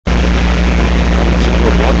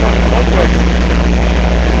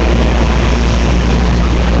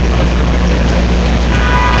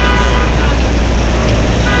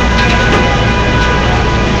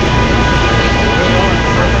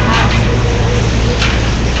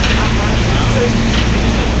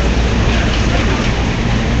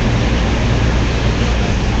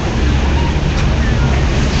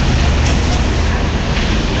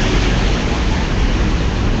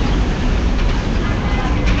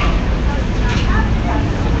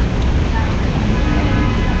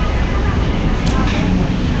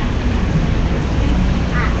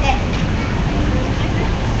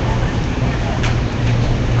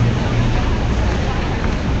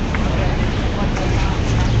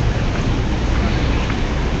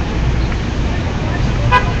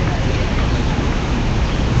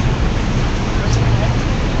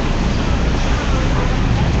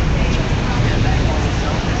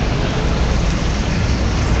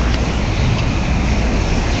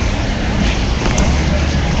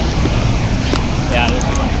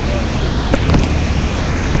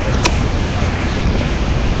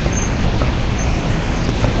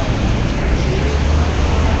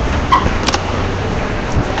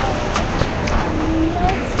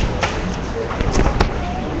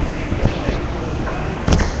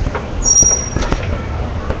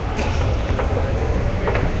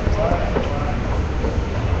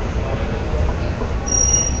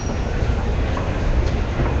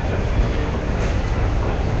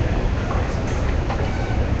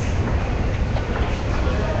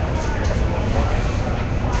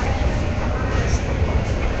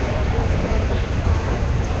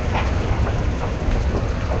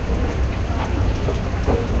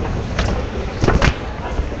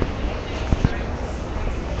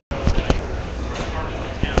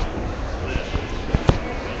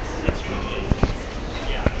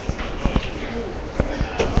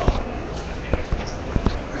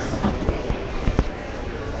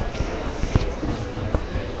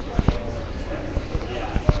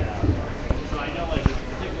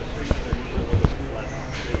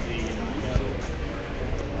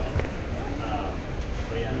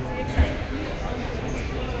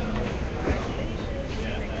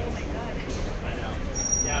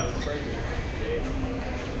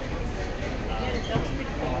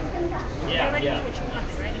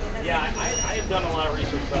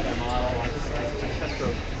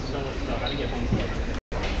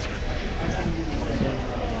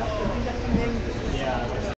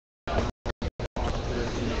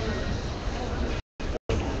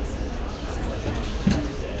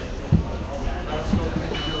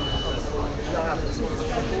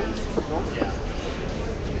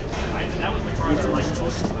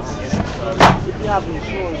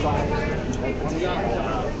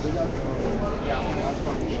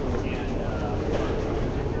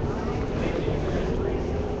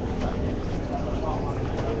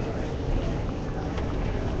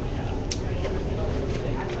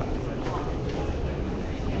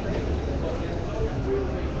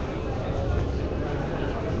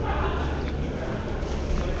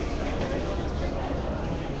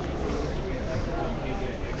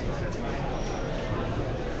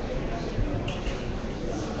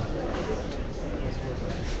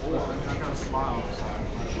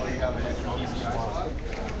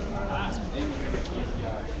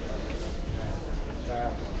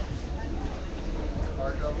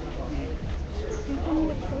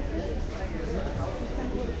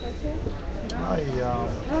Hi,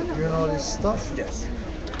 you know this stuff? Yes.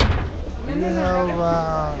 You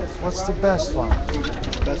have, what's the best one?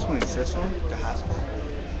 Best one is this one, the hospital.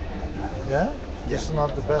 Yeah? Yeah. This is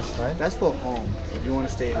not the best, right? That's for home. If you want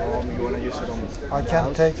to stay home, you want to use it on I the can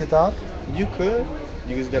house. take it out You could.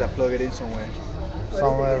 You just gotta plug it in somewhere.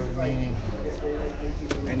 somewhere, meaning,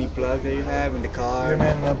 Any plug that you have in the car. you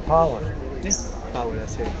mean power? Yeah, power.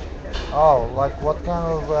 That's it. Oh, like what kind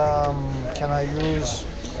of, can I use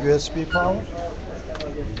USB power?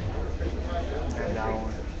 And that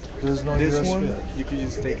one. There's no This USB. one, you can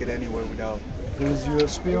just take it anywhere without. There's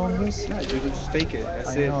USB on this? No, you can just take it. That's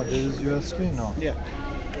I it. know, there is USB, no. Yeah.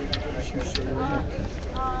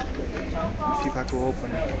 See if I can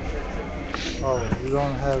open it. Oh, you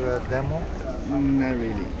don't have a demo? Not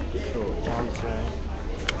really. So. Okay.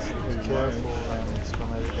 Be careful and it's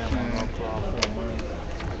gonna be demo, no problem.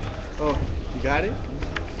 Oh, you got it?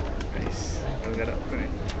 Nice. I gotta open it.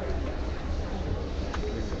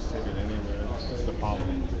 It's the power.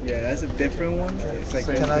 Yeah, that's a different one. It's like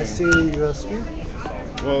Can I see USB?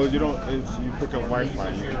 Well, you don't. It's, you pick up Wi-Fi.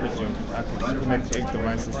 You can put your. I can connect 8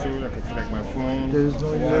 devices to it. I can connect my phone. There's no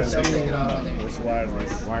USB. It's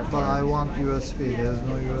wireless. Wi-Fi. But I want USB. There's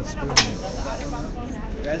no USB on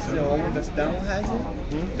it. that's the old one. That one has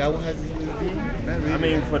it. That one has a USB. Not really. I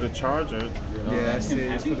mean, for the charger. You know, Yeah, that's it.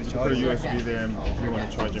 It's for the you put a charger. USB there if you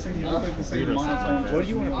want to charge it from your computer or something like that. What do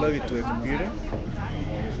you want to plug it to? A computer?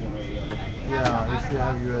 Yeah, if you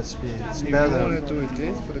have USB, it's If you better. want to do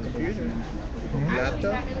this for the computer, Hmm?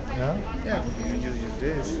 laptop, Yeah, yeah, you can just use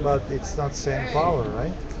this. but it's not same power,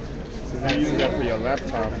 right? So if you use that for your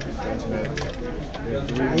laptop,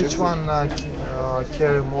 Each one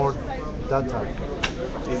carry more data.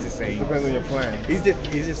 It's the same. depends on your plan. It's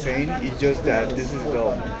the same. It's just that this is the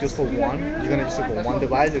just for one. You're gonna use it for one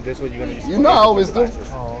device, and this one you're gonna use. You for know I multiple always do. devices.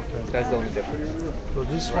 Oh, okay. That's the only difference. So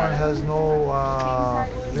this one has no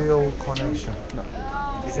real connection. No,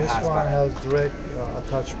 it's a This one hotspot. has direct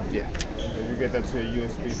attachment. Yeah, If you get that to a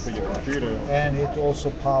USB for your computer, And it also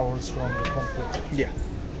powers from the computer. yeah.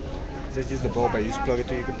 That's just the bulb. You just plug it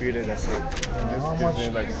to your computer. That's it. How this much? gives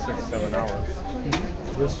me like 6-7 hours.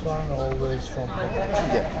 This one always from computer.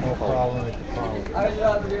 Yeah, No problem with the power.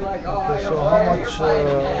 Okay, so how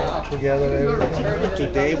much together everything?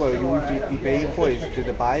 Today, what you will be paying for is the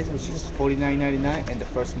device, which is $49.99, and the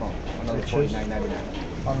first month, another Which is? $49.99.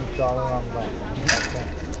 $100 I'm done. Okay.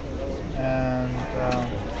 And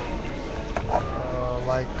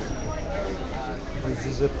like this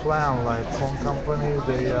is a plan, like phone company,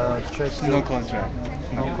 they check No your contract.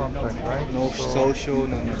 no contract, right? No So, social,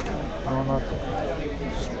 no nothing. no nothing.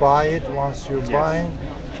 Just buy it once you're Yeah. buying.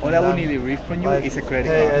 All and I will then, need to read from you like, is a credit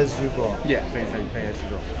pay card. as you go. Yeah, pay as you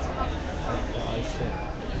go. I see.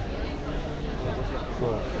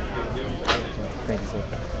 Cool. Thank you, sir.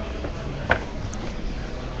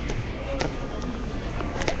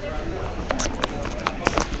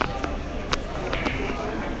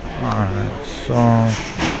 Alright, so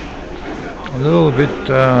a little bit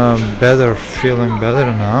better, feeling better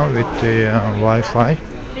now with the Wi-Fi.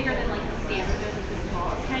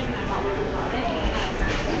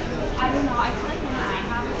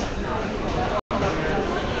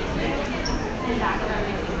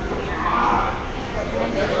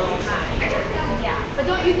 But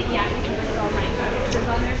don't use it yet because there's so many pictures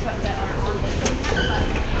on there that are on this.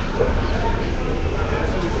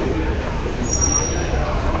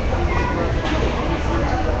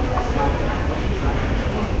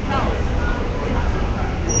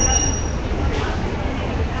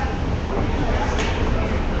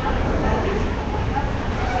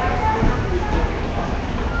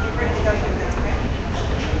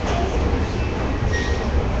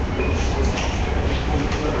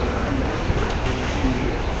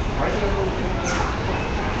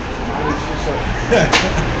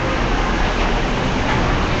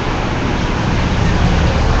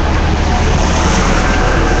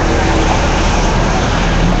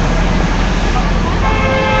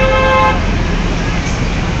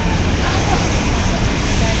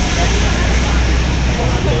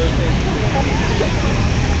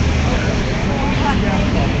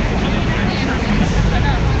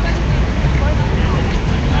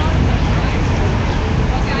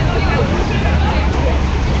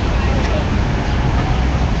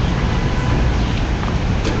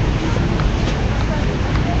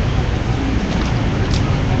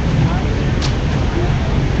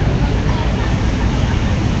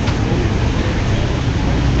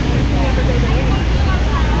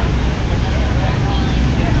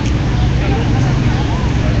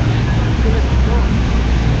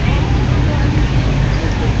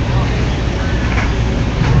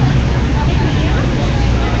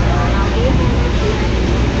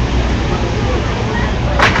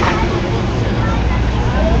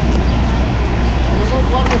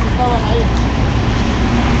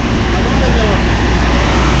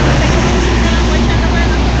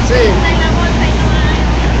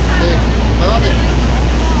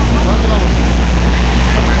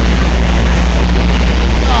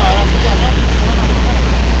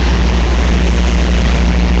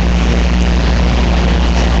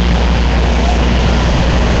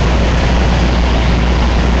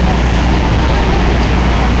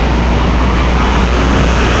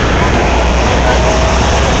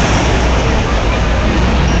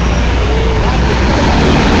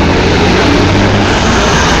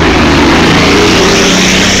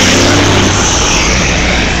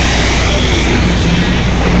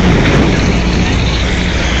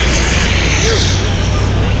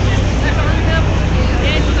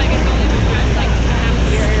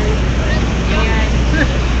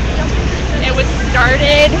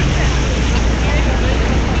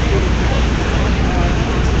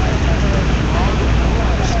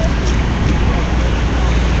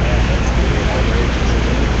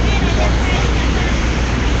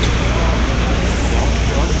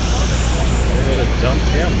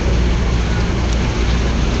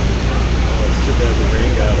 the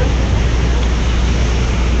rain got it.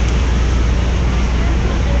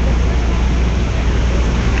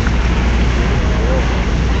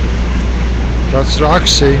 That's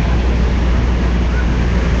Roxy.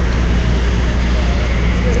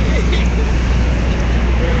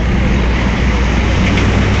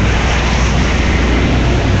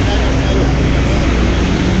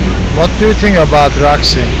 What do you think about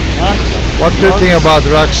Roxy? Huh? What do you think about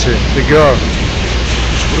Roxy, the girl?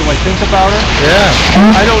 What do I think about her?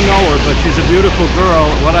 Yeah. I don't know her, but she's a beautiful girl.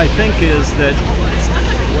 What I think is that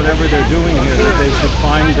whatever they're doing here, that they should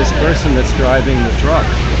find this person that's driving the truck.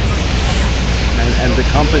 And the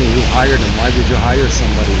company who hired him. Why did you hire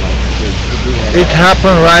somebody like to do that? It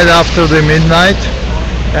happened right after the midnight,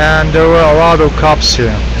 and there were a lot of cops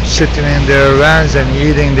here, sitting in their vans and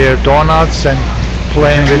eating their donuts and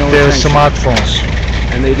playing with No their attention. smartphones.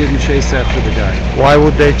 And they didn't chase after the guy. Why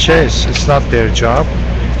would they chase? It's not their job.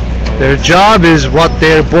 Their job is what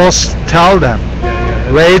their boss tell them.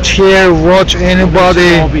 Wait here, watch They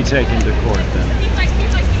anybody. should all be taken to court then.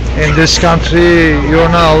 In this country,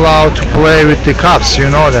 you're not allowed to play with the cops.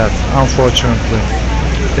 You know that, unfortunately.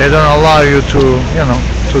 They don't allow you to,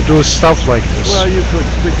 to do stuff like this. Well, we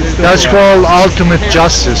could still That's go out. called ultimate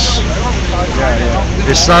justice.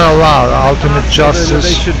 It's not allowed. Ultimate They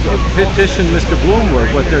justice. should petition Mr.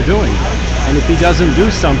 Bloomberg what they're doing. And if he doesn't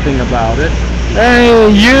do something about it,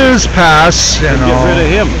 And years pass, get rid of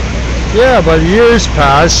him. Yeah, but years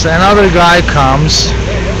pass. Another guy comes.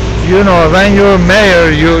 When you're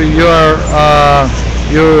mayor, you're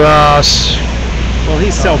Well,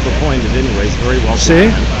 he's self-appointed anyway. He's very well. see.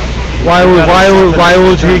 Why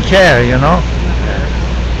would he care? You know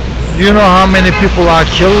how many people are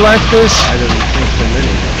killed like this? I don't think so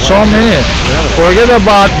many. So many. Forget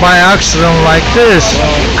about by accident like this.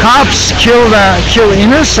 Cops kill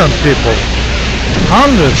innocent people.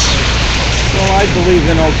 Hundreds. Well, I believe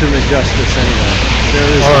in ultimate justice anyway. There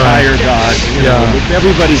is All a right. higher God.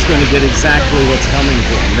 Everybody's going to get exactly what's coming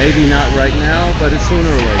to them. Maybe not right now, but it's sooner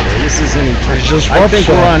or later. This is an eternal. just I hope think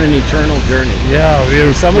so. we're on an eternal journey. Yeah,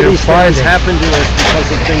 Some of we're these things fighting. happen to us because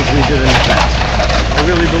of things we did in the past. I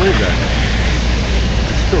really believe that.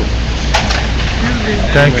 It's true.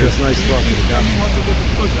 Thank Anyway, you. it's nice talking to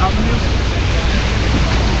you.